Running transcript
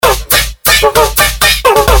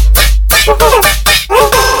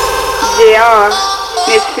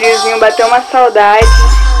friozinho bateu uma saudade.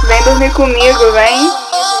 Vem dormir comigo, vem.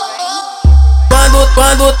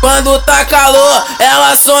 Quando tá calor,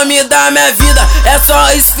 ela some da minha vida. É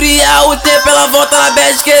só esfriar o tempo, ela volta na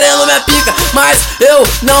bad querendo minha pica. Mas eu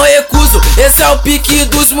não recuso, esse é o pique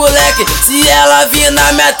dos moleque. Se ela vir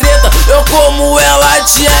na minha treta, eu como ela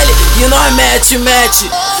de L. E nós mete,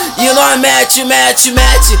 e nós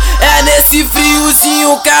mete. É nesse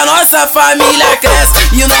friozinho que a nossa família cresce.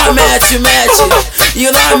 E nós mete,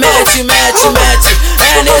 e nós mete.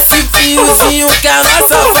 É nesse friozinho que a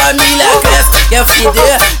nossa família cresce. Quer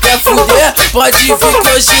fuder, pode vir que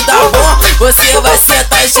hoje dá bom. Você vai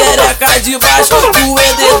sentar xereca debaixo do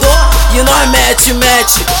edredom. E nós mete,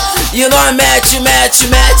 e nós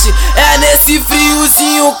mete. É nesse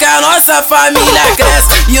friozinho que a nossa família cresce.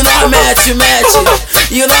 E nós mete,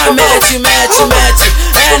 e nós mete.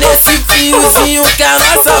 É nesse friozinho que a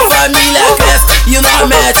nossa família cresce. E nós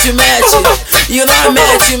mete, e nós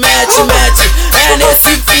mete. É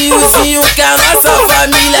nesse friozinho que a nossa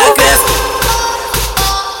família cresce.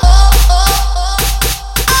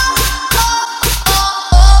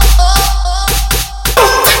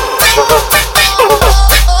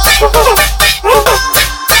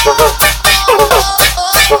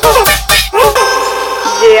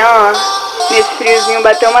 Jean, nesse friozinho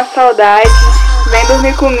bateu uma saudade. Vem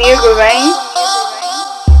dormir comigo, vem.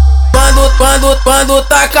 Quando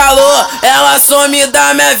tá calor, ela some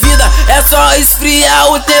da minha vida. É só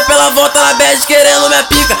esfriar o tempo, ela volta na bad querendo minha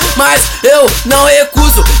pica. Mas eu não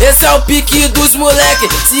recuso, esse é o pique dos moleque.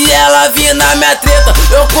 Se ela vir na minha treta,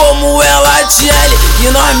 eu como ela de L. E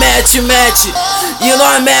nós mete, e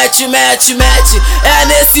nós mete. É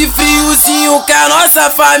nesse friozinho que a nossa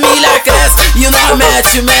família cresce. E nós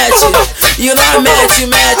mete, e nós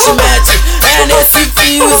mete. É nesse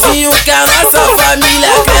friozinho que a nossa família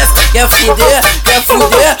cresce. Quer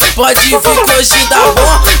fuder, pode vir que hoje dá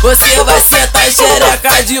bom. Você vai sentar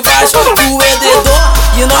xereca debaixo do edredom.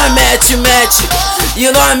 E nós mete,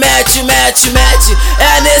 e nós mete.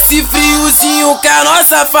 É nesse friozinho que a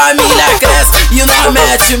nossa família cresce. E nós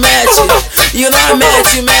mete, e nós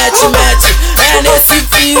mete. É nesse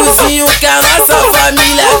friozinho que a nossa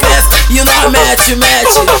família cresce. E nós mete,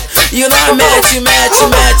 e nós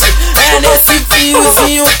mete. É nesse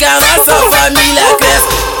friozinho que a nossa família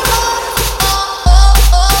cresce.